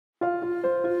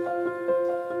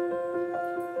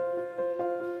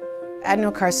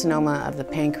Adenocarcinoma of the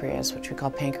pancreas, which we call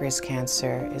pancreas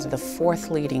cancer, is the fourth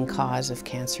leading cause of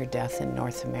cancer death in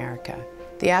North America.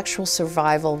 The actual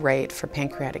survival rate for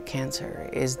pancreatic cancer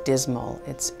is dismal.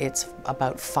 It's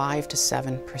about 5 to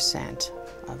 7%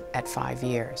 at 5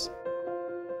 years.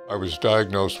 I was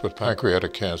diagnosed with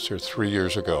pancreatic cancer 3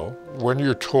 years ago. When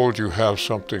you're told you have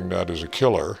something that is a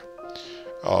killer,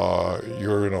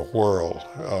 you're in a whirl.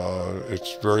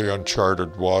 It's very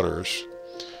uncharted waters,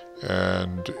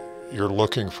 and you're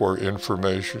looking for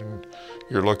information.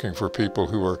 You're looking for people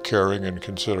who are caring and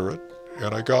considerate,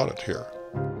 and I got it here.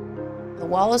 The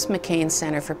Wallace McCain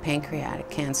Centre for Pancreatic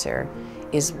Cancer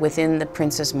is within the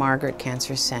Princess Margaret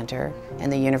Cancer Centre and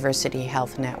the University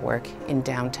Health Network in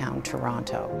downtown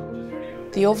Toronto.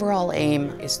 The overall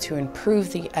aim is to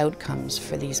improve the outcomes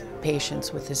for these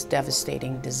patients with this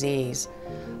devastating disease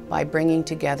by bringing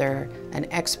together an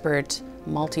expert,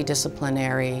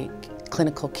 multidisciplinary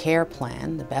clinical care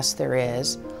plan, the best there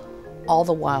is, all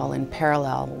the while in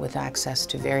parallel with access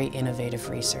to very innovative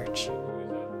research.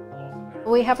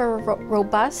 We have a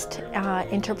robust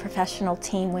interprofessional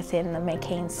team within the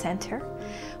McCain Centre,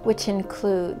 which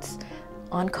includes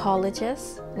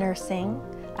oncologists, nursing,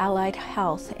 allied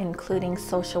health, including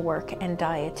social work and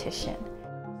dietitian.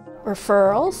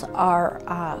 Referrals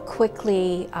are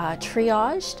quickly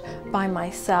triaged by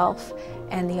myself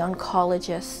and the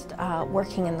oncologist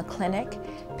working in the clinic.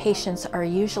 Patients are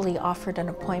usually offered an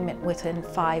appointment within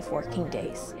 5 working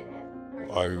days.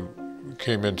 I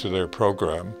came into their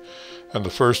program, and the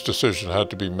first decision had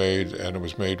to be made, and it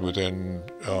was made within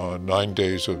 9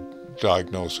 days of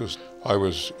diagnosis. I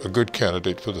was a good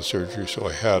candidate for the surgery, so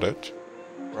I had it.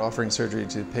 We're offering surgery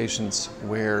to patients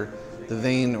where the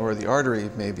vein or the artery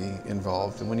may be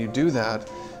involved, and when you do that,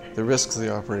 the risks of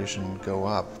the operation go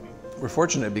up. We're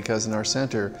fortunate because in our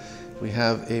center we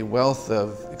have a wealth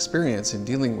of experience in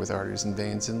dealing with arteries and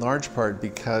veins, in large part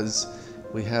because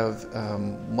we have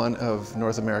one of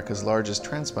North America's largest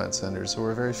transplant centers, so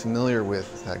we're very familiar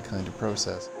with that kind of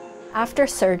process. After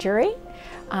surgery,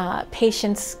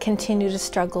 patients continue to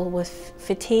struggle with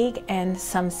fatigue and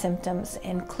some symptoms,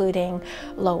 including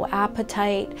low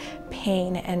appetite,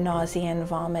 pain, and nausea and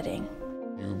vomiting.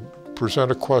 You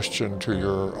present a question to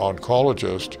your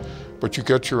oncologist, but you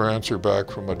get your answer back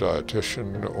from a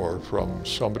dietitian or from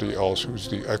somebody else who's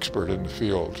the expert in the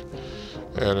field.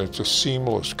 And it's a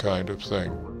seamless kind of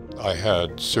thing. I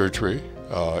had surgery,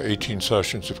 18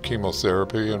 sessions of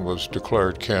chemotherapy, and was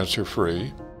declared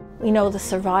cancer-free. We know the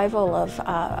survival of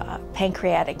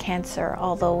pancreatic cancer,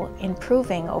 although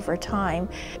improving over time,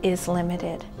 is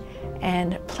limited.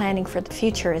 And planning for the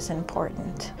future is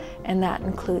important, and that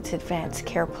includes advanced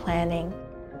care planning.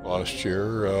 Last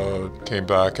year, came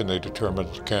back and they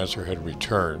determined the cancer had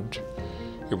returned.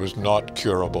 It was not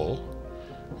curable,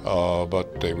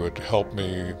 but they would help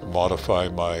me modify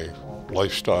my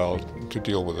lifestyle to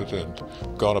deal with it, and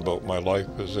gone about my life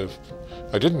as if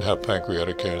I didn't have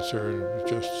pancreatic cancer, and it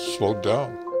just slowed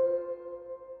down.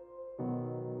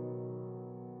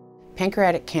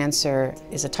 Pancreatic cancer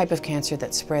is a type of cancer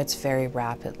that spreads very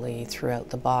rapidly throughout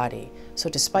the body. So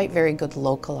despite very good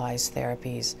localized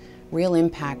therapies, real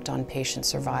impact on patient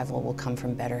survival will come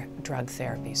from better drug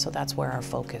therapy. So that's where our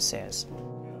focus is.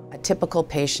 A typical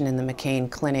patient in the McCain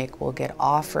Clinic will get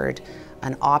offered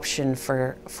an option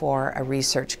for a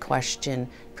research question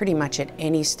pretty much at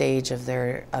any stage of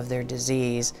their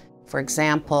disease. For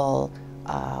example,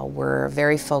 we're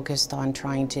very focused on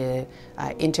trying to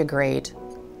integrate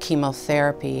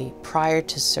chemotherapy prior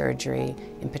to surgery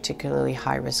in particularly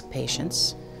high-risk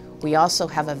patients. We also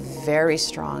have a very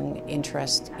strong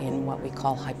interest in what we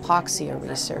call hypoxia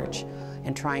research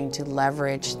and trying to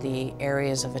leverage the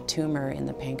areas of a tumor in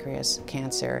the pancreas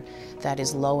cancer that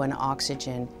is low in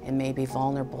oxygen and may be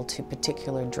vulnerable to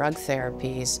particular drug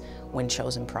therapies when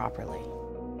chosen properly.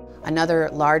 Another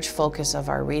large focus of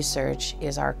our research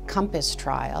is our COMPASS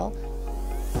trial.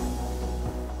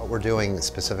 What we're doing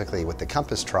specifically with the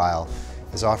COMPASS trial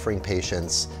is offering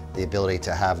patients the ability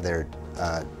to have their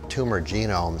tumor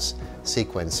genomes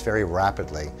sequenced very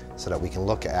rapidly so that we can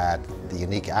look at the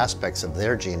unique aspects of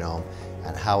their genome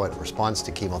and how it responds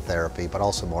to chemotherapy, but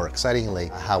also more excitingly,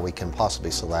 how we can possibly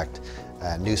select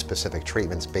new specific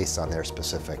treatments based on their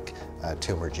specific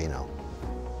tumor genome.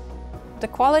 The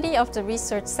quality of the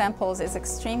research samples is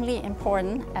extremely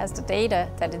important, as the data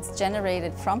that is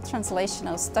generated from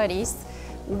translational studies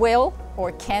will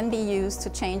or can be used to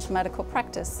change medical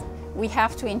practice. We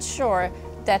have to ensure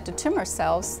that the tumor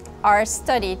cells are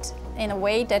studied in a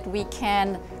way that we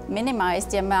can minimize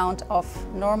the amount of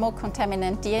normal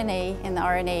contaminant DNA and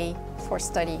RNA for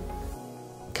study.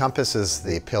 COMPASS is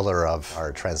the pillar of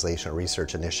our translational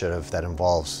research initiative that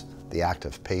involves the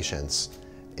active patients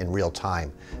in real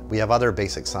time. We have other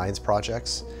basic science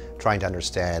projects trying to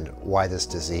understand why this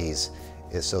disease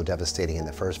is so devastating in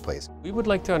the first place. We would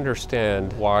like to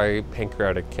understand why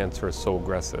pancreatic cancer is so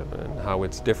aggressive and how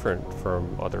it's different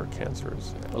from other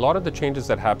cancers. A lot of the changes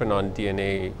that happen on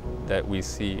DNA that we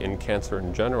see in cancer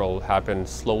in general happen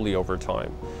slowly over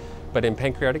time. But in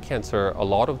pancreatic cancer, a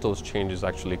lot of those changes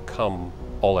actually come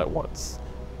all at once.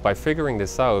 By figuring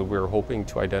this out, we're hoping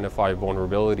to identify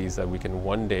vulnerabilities that we can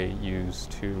one day use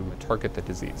to target the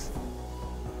disease.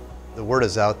 The word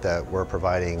is out that we're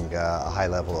providing a high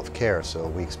level of care, so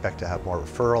we expect to have more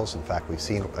referrals. In fact, we've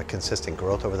seen a consistent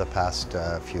growth over the past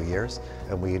few years,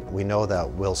 and we know that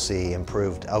we'll see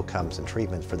improved outcomes and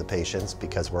treatment for the patients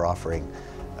because we're offering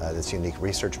this unique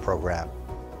research program.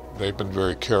 They've been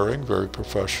very caring, very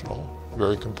professional,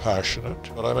 very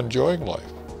compassionate, but I'm enjoying life.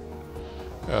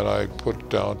 And I put it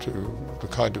down to the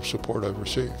kind of support I've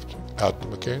received at the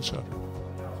McCain Centre.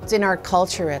 It's in our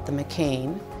culture at the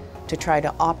McCain to try to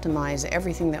optimize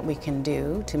everything that we can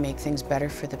do to make things better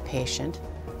for the patient,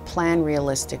 plan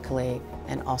realistically,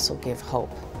 and also give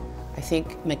hope. I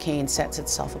think McCain sets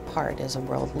itself apart as a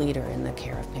world leader in the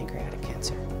care of pancreatic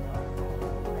cancer.